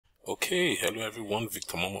Okay, hello everyone,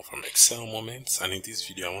 Victor Momo from Excel Moments, and in this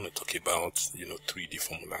video I want to talk about 3D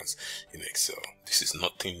formulas in Excel. This is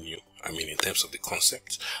nothing new. I mean, in terms of the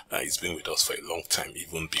concept, it's been with us for a long time,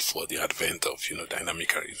 even before the advent of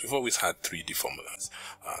dynamic arrays. We've always had 3D formulas.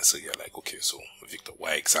 So you're like, okay, so Victor,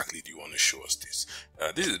 why exactly do you want to show us this?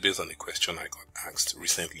 This is based on a question I got asked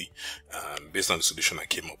recently. Based on the solution I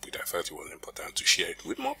came up with, I felt it was important to share it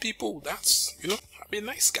with more people. That's I'm a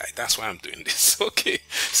nice guy. That's why I'm doing this. Okay,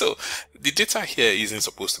 so the data here isn't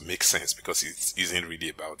supposed to make sense because it isn't really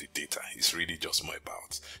about the data. It's really just more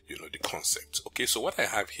about the concept. Okay, so what I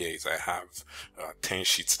have here is I have 10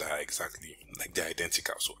 sheets that are exactly like they're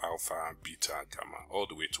identical. So alpha, beta, gamma, all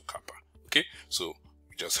the way to kappa. Okay, so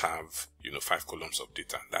we just have 5 columns of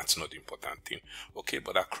data. That's not the important thing. Okay,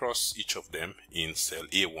 but across each of them in cell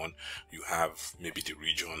A1 you have maybe the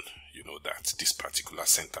region that this particular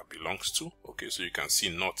center belongs to. Okay, so you can see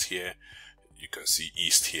north here, you can see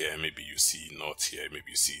east here, maybe you see north here, maybe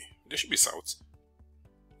you see there should be south.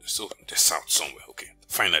 So there's south somewhere. Okay,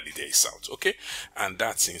 finally there is south. Okay, and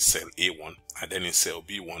that's in cell A1. And then in cell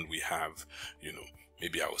B1 we have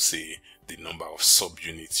maybe I would say the number of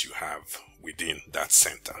subunits you have within that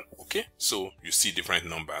center. Okay, so you see different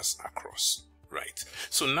numbers across, right?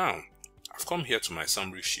 So now I've come here to my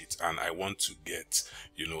summary sheet and I want to get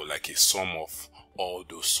like a sum of all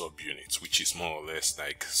those subunits, which is more or less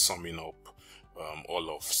like summing up all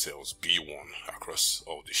of cells B1 across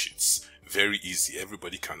all the sheets. Very easy,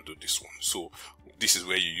 everybody can do this one. So this is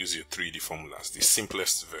where you use your 3D formulas. The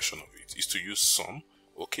simplest version of it is to use sum.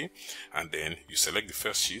 Okay, and then you select the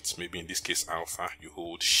first sheet, maybe in this case alpha, you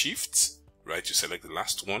hold shift, right? You select the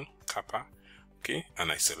last one, kappa, okay,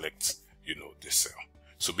 and I select the cell.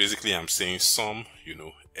 So basically I'm saying sum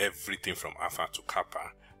everything from alpha to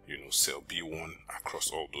kappa, cell B1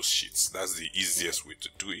 across all those sheets. That's the easiest way to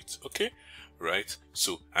do it. Okay, right?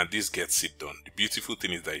 So, and this gets it done. The beautiful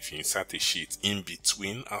thing is that if you insert a sheet in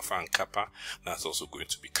between alpha and kappa, that's also going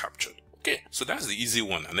to be captured. Okay, so that's the easy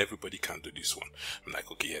one and everybody can do this one. I'm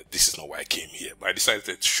like, okay, yeah, this is not why I came here, but I decided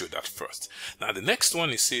to show that first. Now the next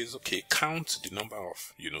one, it says, okay, count the number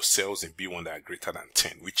of cells in B1 that are greater than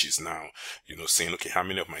 10, which is now saying, okay, how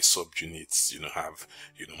many of my subunits have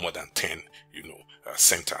more than 10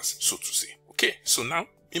 centers, so to say. Okay, so now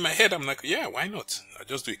in my head I'm like, yeah, why not? I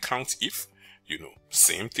just do a count if,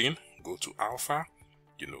 same thing, go to alpha,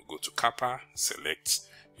 go to kappa, select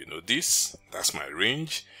this, that's my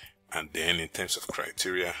range. And then in terms of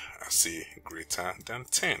criteria, I say greater than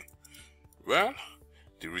 10. Well,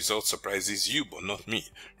 the result surprises you, but not me,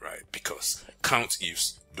 right? Because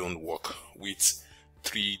COUNTIFs don't work with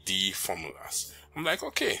 3D formulas. I'm like,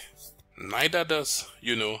 okay, neither does,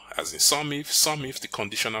 as in sum if the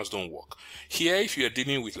conditionals don't work. Here, if you're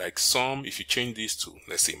dealing with like sum, if you change this to,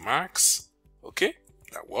 let's say max, okay,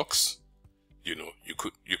 that works. You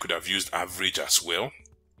could have used average as well,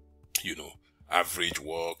 average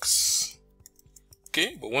works.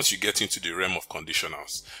 Okay, but once you get into the realm of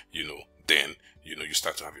conditionals, then you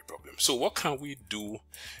start to have a problem. So what can we do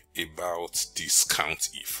about this count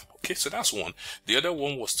if? Okay, so that's one. The other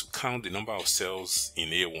one was to count the number of cells in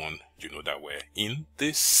A1 that were in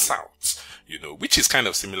the south, which is kind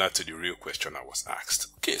of similar to the real question I was asked.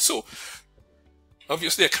 Okay, so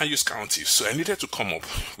obviously I can't use COUNTIF, so I needed to come up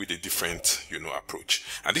with a different, approach.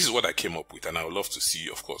 And this is what I came up with, and I would love to see,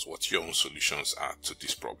 of course, what your own solutions are to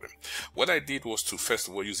this problem. What I did was to first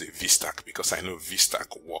of all use a VStack, because I know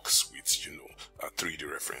VStack works with, 3D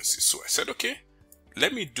references. So I said, okay,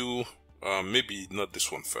 let me do, maybe not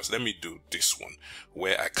this one first. Let me do this one,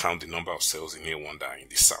 where I count the number of cells in A1 that are in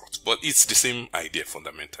the south. But it's the same idea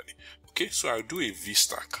fundamentally. Okay, so I'll do a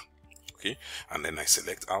VStack. Okay, and then I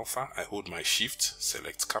select alpha, I hold my shift,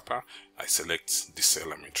 select kappa, I select the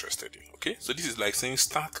cell I'm interested in. Okay, so this is like saying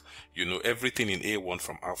stack, everything in A1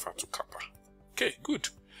 from alpha to kappa. Okay, good.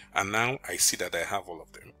 And now I see that I have all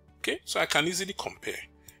of them. Okay, so I can easily compare.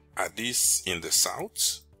 Are these in the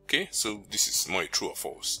south? Okay, so this is more a true or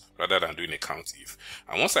false rather than doing a count if.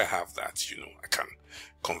 And once I have that, I can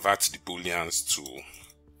convert the booleans to,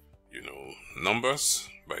 numbers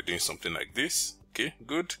by doing something like this. Okay,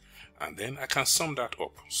 good. And then I can sum that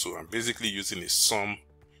up. So I'm basically using a sum.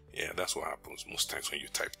 Yeah, that's what happens most times when you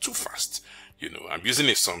type too fast. I'm using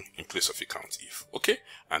a sum in place of a count if. Okay,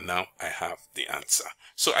 and now I have the answer.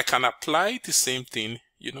 So I can apply the same thing,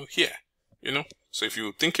 here. So if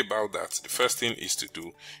you think about that, the first thing is to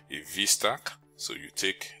do a VStack. So you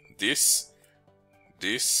take this,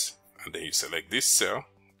 and then you select this cell.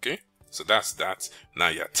 Okay, so that's that. Now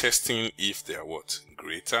you're testing if they are what?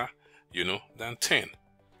 Greater, than 10.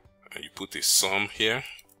 And you put a sum here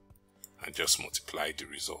and just multiply the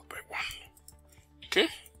result by 1. Okay,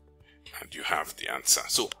 and you have the answer.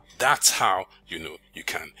 So that's how, you know, you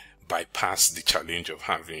can bypass the challenge of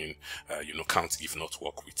having, you know, COUNTIF not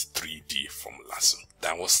work with 3D formulas. So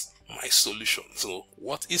that was my solution. So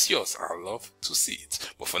what is yours? I'd love to see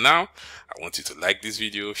it. But for now, I want you to like this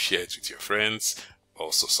video, share it with your friends,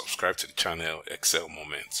 also subscribe to the channel Excel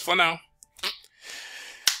Moments. For now,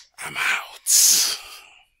 I'm out.